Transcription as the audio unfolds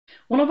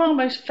One of our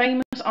most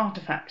famous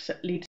artefacts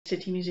at Leeds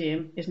City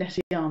Museum is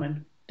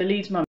Nesyamun, the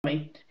Leeds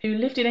Mummy, who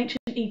lived in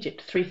ancient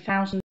Egypt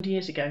 3,000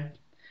 years ago.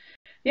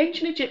 The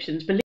ancient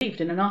Egyptians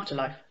believed in an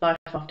afterlife, life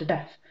after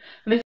death,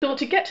 and they thought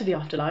to get to the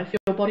afterlife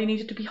your body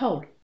needed to be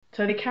whole,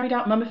 so they carried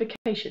out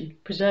mummification,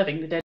 preserving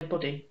the dead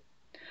body.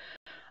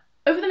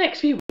 Over the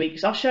next few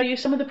weeks I'll show you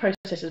some of the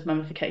processes of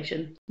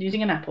mummification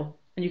using an apple,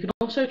 and you can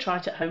also try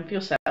it at home for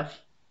yourself.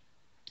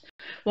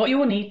 What you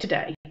will need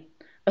today: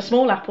 a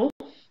small apple,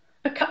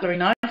 a cutlery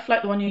knife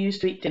like the one you use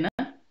to eat dinner,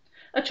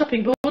 a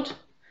chopping board,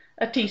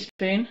 a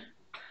teaspoon,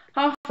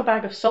 half a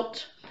bag of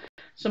salt,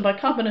 some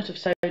bicarbonate of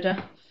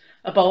soda,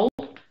 a bowl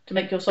to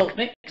make your salt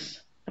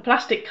mix, a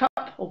plastic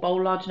cup or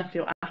bowl large enough for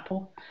your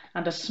apple,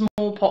 and a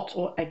small pot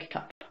or egg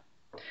cup.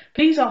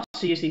 Please ask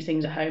to use these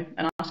things at home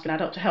and ask an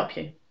adult to help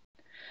you.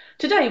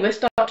 Today we'll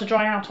start to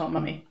dry out our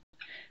mummy.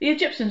 The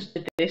Egyptians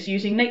did this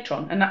using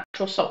natron, a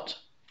natural salt.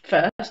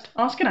 First,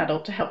 ask an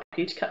adult to help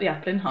you to cut the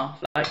apple in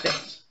half like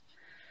this.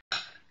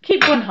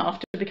 Keep one half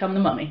to become the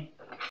mummy.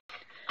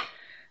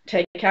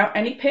 Take out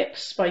any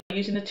pips by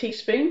using the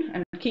teaspoon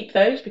and keep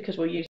those because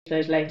we'll use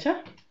those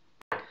later.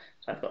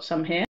 So I've got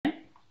some here.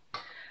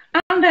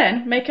 And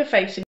then make a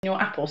face in your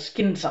apple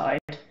skin side.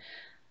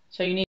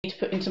 So you need to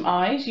put in some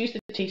eyes, use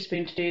the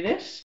teaspoon to do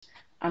this,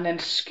 and then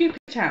scoop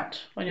it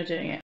out when you're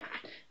doing it.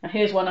 Now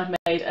here's one I've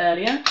made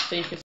earlier so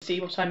you can see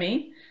what I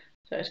mean.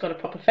 So it's got a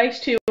proper face,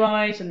 2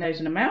 eyes, and nose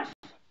and a mouth.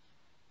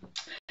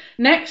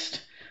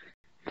 Next,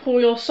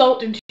 pour your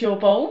salt into your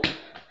bowl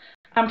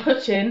and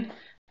put in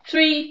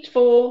 3 to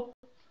 4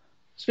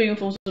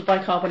 spoonfuls of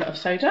bicarbonate of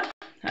soda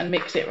and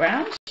mix it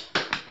round.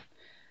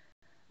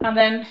 And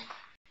then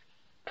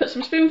put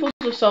some spoonfuls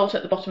of salt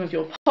at the bottom of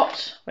your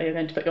pot where you're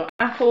going to put your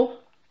apple.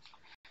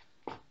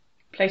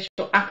 Place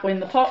your apple in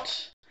the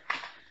pot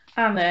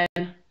and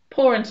then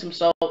pour in some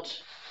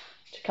salt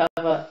to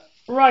cover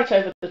right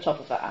over the top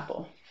of that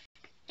apple.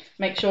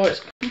 Make sure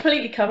it's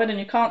completely covered and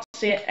you can't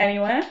see it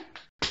anywhere.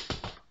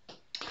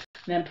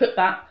 And then put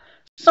that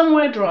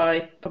somewhere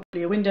dry,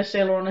 probably a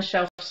windowsill or on a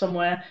shelf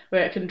somewhere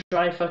where it can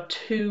dry for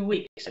 2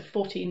 weeks, so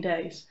 14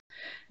 days.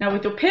 Now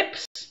with your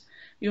pips,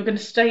 you're going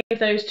to stave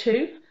those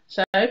too.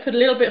 So put a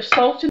little bit of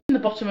salt in the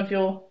bottom of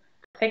your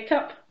egg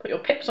cup, put your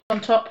pips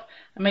on top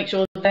and make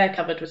sure they're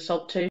covered with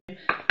salt too.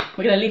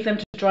 We're going to leave them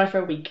to dry for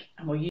a week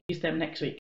and we'll use them next week.